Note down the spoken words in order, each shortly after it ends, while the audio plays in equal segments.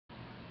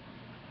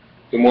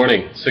Good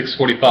morning,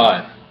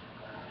 6:45,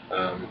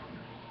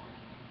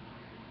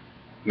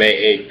 May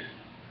 8th,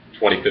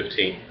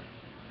 2015.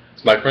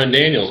 It's my friend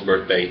Daniel's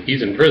birthday.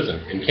 He's in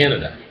prison in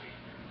Canada.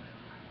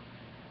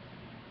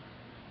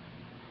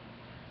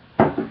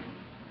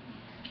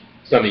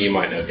 Some of you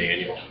might know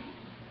Daniel.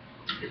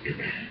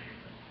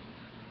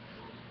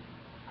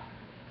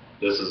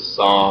 This is a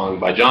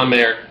song by John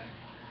Mayer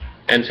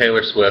and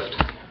Taylor Swift.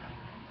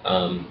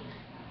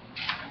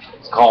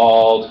 It's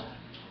called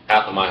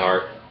Half of My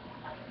Heart.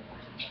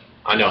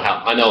 I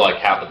know like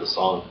half of the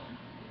song.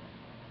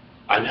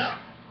 I know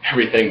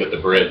everything but the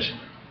bridge.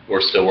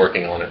 We're still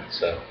working on it,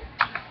 so.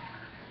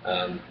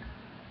 Well,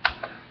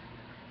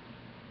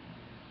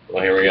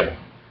 here we go.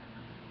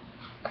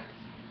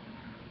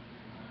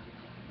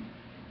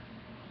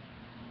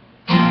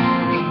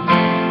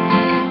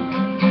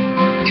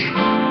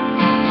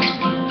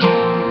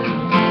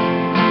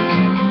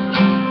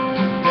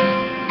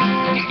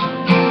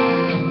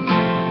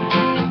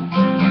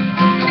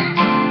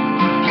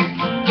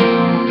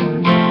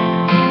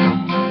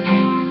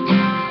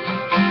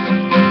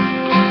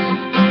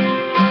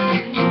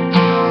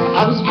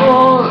 I was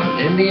born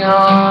in the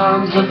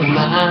arms of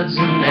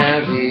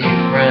imaginary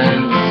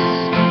friends,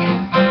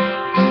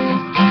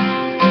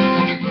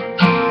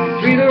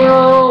 free to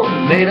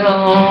roam, made a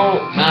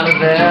home out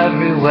of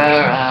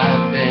everywhere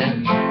I've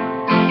been.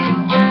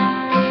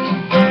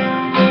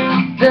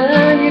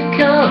 Then you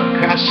come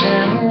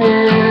crashing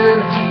in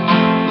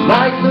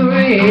like the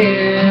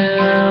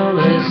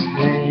realest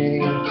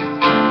thing,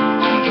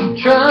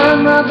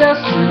 trying my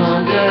best to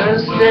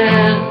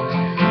understand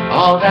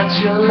all that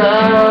your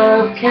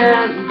love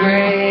can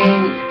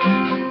bring.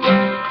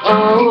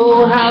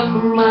 Oh, half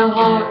of my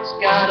heart's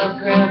got a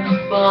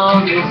grip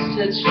on this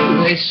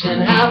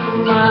situation. Half of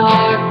my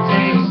heart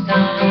takes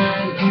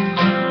time.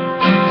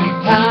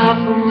 Half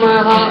of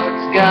my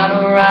heart's got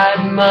a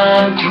right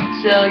mind to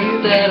tell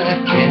you that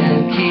I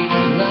can't keep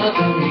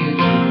loving you.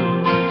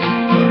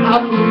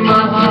 Half of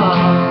my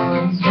heart.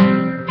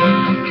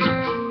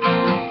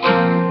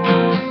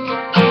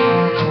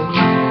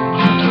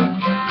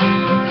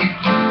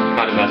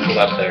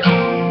 Up there. Just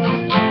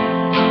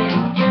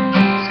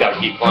gotta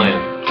keep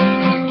playing.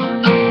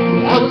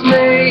 I was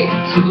made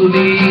to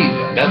believe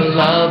I never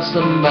loved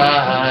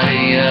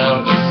somebody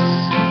else.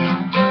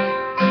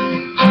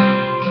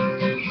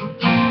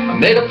 I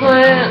made a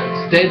plan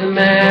to stay the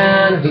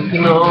man who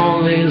can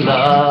only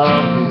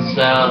love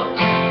himself.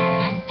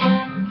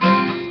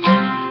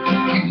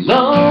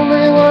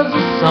 Lonely was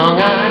the song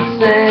I'd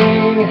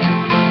sing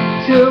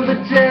till the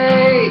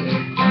day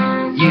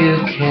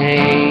you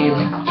came,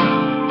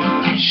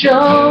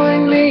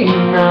 showing me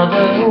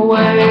another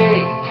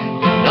way,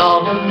 and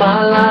all that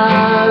my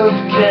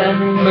life can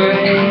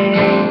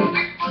bring.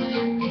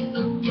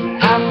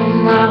 Half of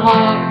my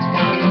heart's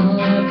got a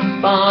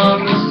grip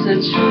on the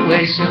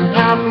situation.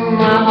 Half of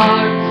my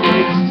heart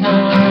takes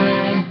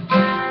time.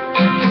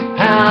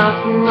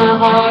 Half of my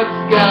heart's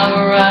got a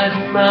right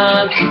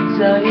mind to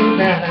tell you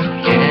that I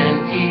can't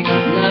keep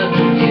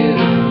loving you.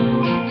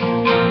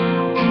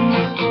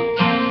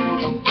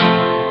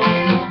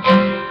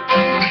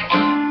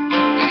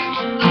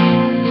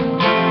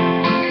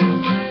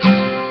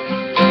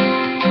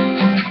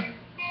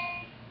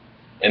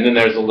 And then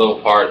there's a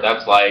little part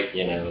that's like,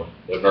 you know,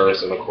 the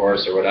verse and the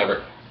chorus or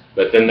whatever.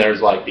 But then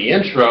there's like the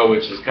intro,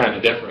 which is kind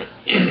of different.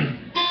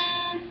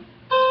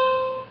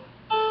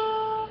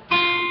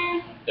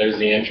 There's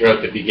the intro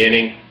at the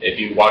beginning. If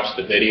you watch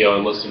the video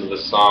and listen to the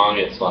song,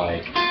 it's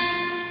like,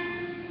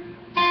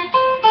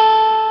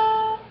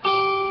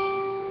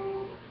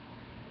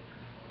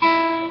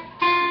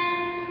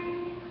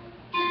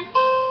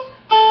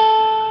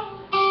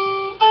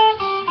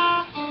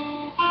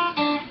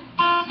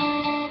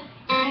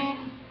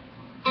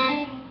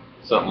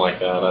 something like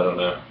that, I don't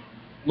know.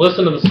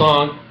 Listen to the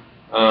song.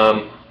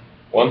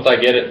 Once I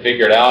get it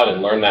figured out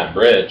and learn that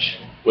bridge,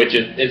 which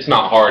it's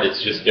not hard,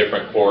 it's just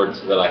different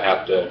chords that I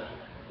have to,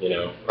 you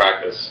know,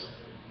 practice.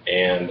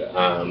 And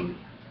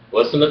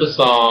listen to the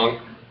song.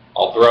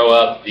 I'll throw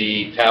up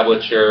the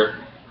tablature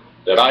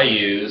that I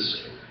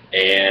use,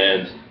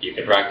 and you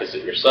can practice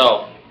it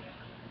yourself.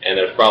 And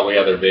there's probably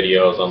other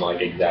videos on like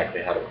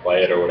exactly how to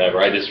play it or whatever.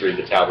 I just read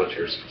the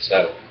tablatures.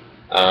 So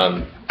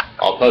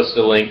I'll post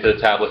a link to the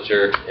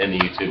tablature in the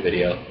YouTube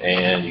video,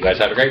 and you guys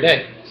have a great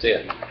day. See ya.